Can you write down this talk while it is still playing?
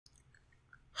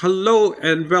Hello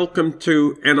and welcome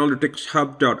to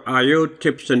analyticshub.io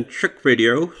tips and trick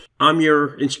videos. I'm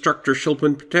your instructor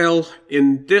Shilpan Patel.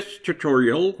 In this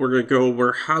tutorial, we're going to go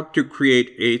over how to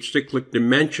create a cyclic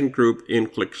dimension group in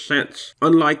Qlik Sense.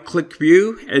 Unlike Qlik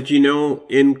View, as you know,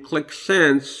 in Qlik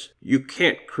Sense, you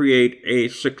can't create a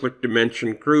cyclic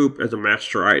dimension group as a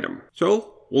master item.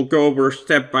 So we'll go over a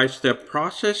step-by-step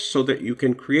process so that you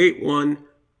can create one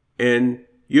and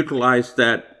utilize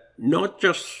that not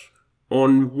just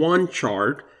on one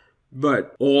chart,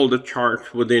 but all the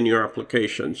charts within your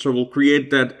application. So we'll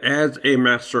create that as a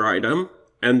master item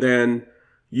and then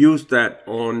use that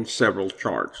on several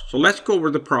charts. So let's go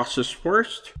over the process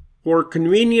first. For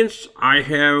convenience, I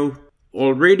have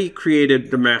already created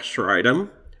the master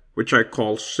item, which I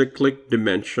call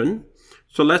CyclicDimension.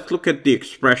 So let's look at the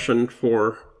expression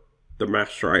for the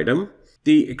master item.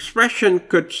 The expression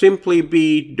could simply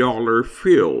be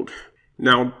 $field.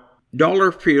 Now,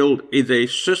 $field is a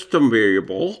system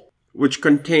variable which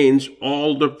contains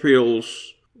all the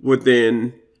fields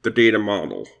within the data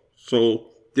model. So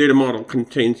data model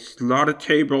contains a lot of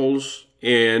tables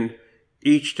and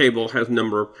each table has a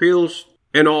number of fields,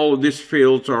 and all of these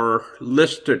fields are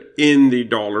listed in the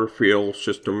 $field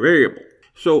system variable.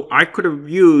 So I could have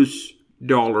used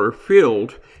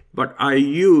 $field, but I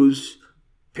use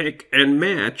pick and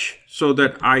match so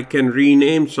that I can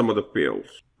rename some of the fields.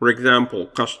 For example,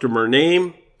 customer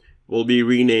name will be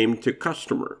renamed to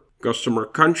customer. Customer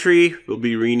country will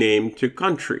be renamed to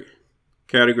country.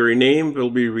 Category name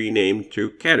will be renamed to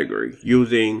category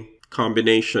using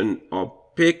combination of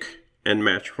pick and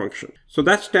match function. So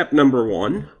that's step number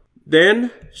one.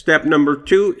 Then step number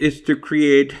two is to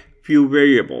create few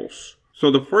variables.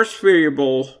 So the first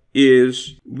variable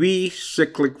is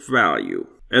cyclic value.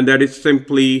 And that is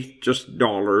simply just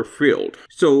 $field.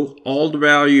 So all the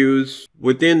values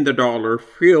within the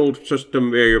 $field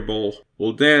system variable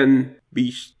will then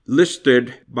be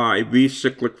listed by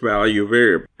cyclic value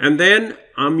variable. And then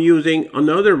I'm using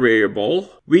another variable,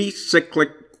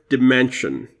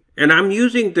 CyclicDimension. And I'm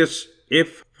using this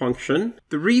if function.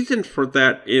 The reason for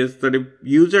that is that if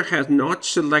user has not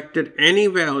selected any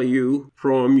value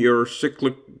from your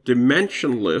cyclic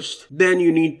dimension list, then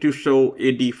you need to show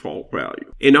a default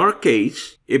value. In our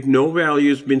case, if no value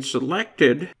has been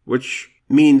selected, which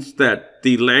means that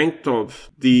the length of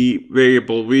the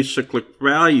variable cyclic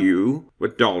value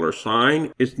with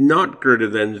 $sign is not greater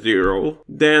than 0,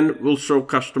 then we'll show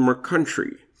customer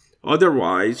country.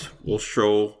 Otherwise, we'll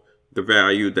show the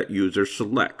value that user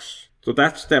selects. So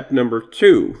that's step number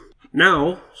two.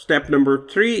 Now, step number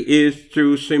three is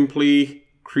to simply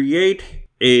create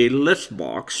a list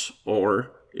box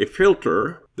or a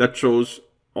filter that shows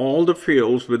all the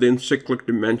fields within cyclic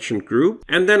dimension group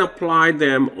and then apply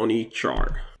them on each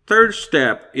chart. Third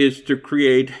step is to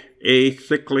create a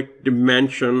cyclic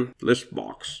dimension list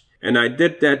box. And I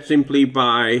did that simply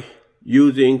by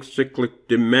using cyclic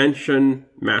dimension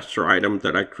master item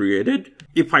that I created.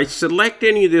 If I select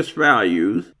any of these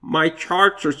values, my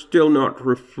charts are still not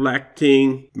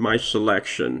reflecting my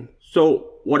selection.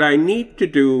 So what I need to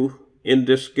do in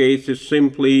this case is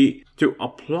simply to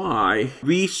apply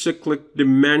cyclic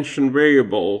dimension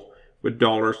variable with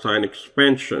 $sign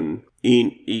expansion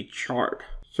in each chart.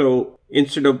 So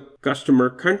instead of customer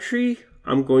country,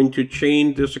 I'm going to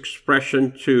change this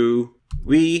expression to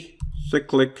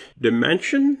cyclic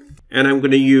dimension. And I'm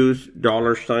going to use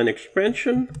 $sign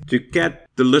expansion to get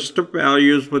the list of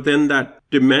values within that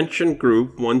dimension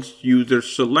group once user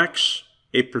selects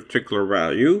a particular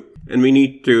value. And we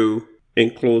need to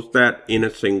enclose that in a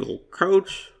single quote.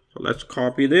 So let's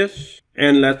copy this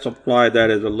and let's apply that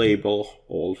as a label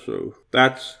also.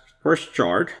 That's first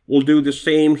chart. We'll do the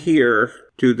same here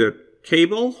to the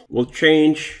table. We'll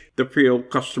change the field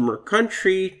customer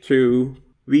country to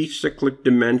cyclic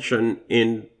dimension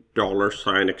in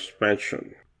 $sign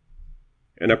expansion.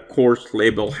 And of course,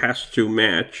 label has to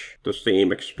match the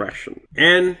same expression.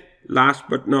 And last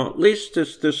but not least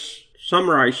is this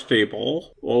summarize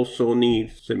table also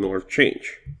needs similar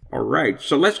change. All right,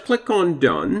 so let's click on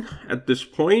done at this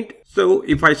point. So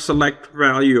if I select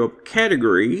value of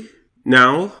category,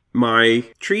 now my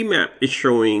tree map is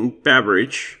showing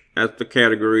beverage as the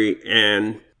category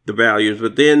and the values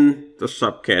within the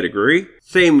subcategory.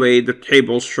 Same way, the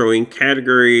table's showing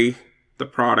category, the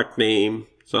product name,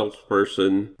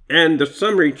 salesperson, and the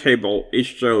summary table is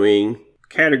showing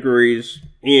categories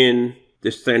in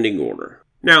descending order.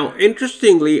 Now,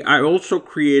 interestingly, I also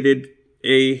created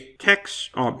a text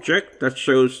object that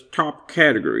shows top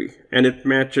category, and it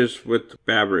matches with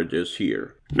beverages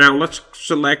here. Now, let's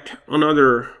select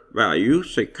another value,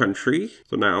 say country.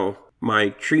 So now my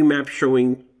tree map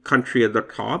showing country at the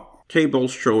top. table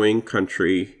showing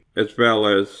country, as well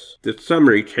as the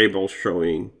summary table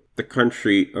showing the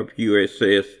country of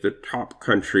USA as the top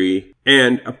country.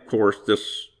 And of course,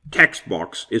 this text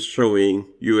box is showing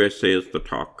USA as the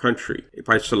top country. If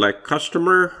I select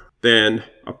customer, then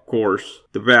of course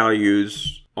the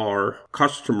values are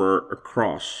customer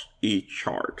across each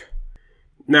chart.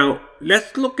 Now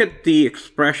let's look at the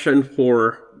expression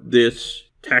for this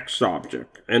text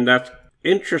object, and that's an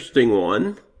interesting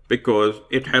one because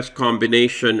it has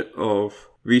combination of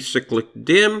cyclic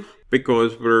dim,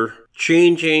 because we're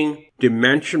changing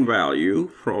dimension value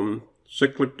from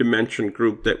cyclic dimension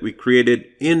group that we created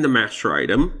in the master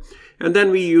item. And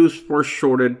then we use first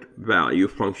shorted value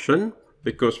function,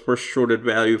 because first shorted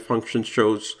value function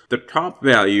shows the top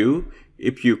value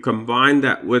if you combine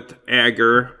that with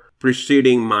agar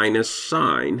preceding minus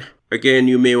sign. Again,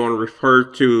 you may want to refer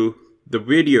to the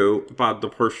video about the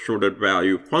first shorted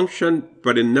value function,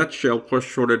 but in a nutshell, first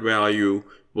shorted value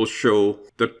will show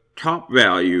the top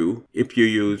value if you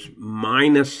use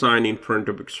minus sign in front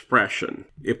of expression.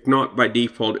 If not, by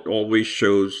default, it always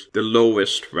shows the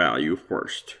lowest value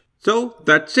first. So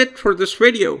that's it for this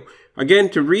video. Again,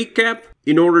 to recap,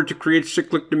 in order to create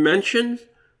cyclic dimensions,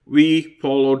 we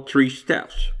followed 3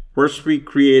 steps. First, we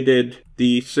created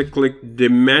the cyclic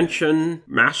dimension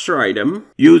master item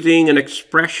using an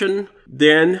expression.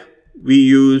 Then we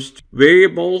used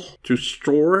variable to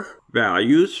store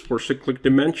values for cyclic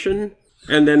dimension.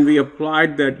 And then we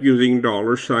applied that using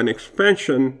 $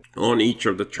 expansion on each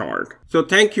of the chart. So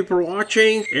thank you for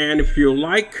watching. And if you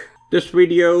like this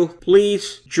video,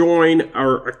 please join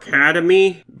our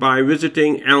academy by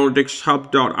visiting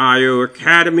analyticshub.io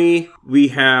academy. We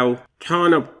have a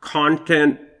ton of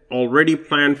content already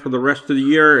planned for the rest of the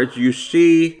year, as you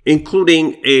see,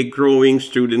 including a growing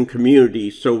student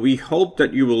community. So we hope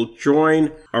that you will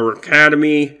join our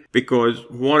academy, because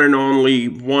one and only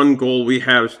one goal we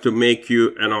have is to make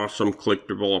you an awesome Qlik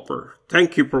developer.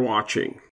 Thank you for watching.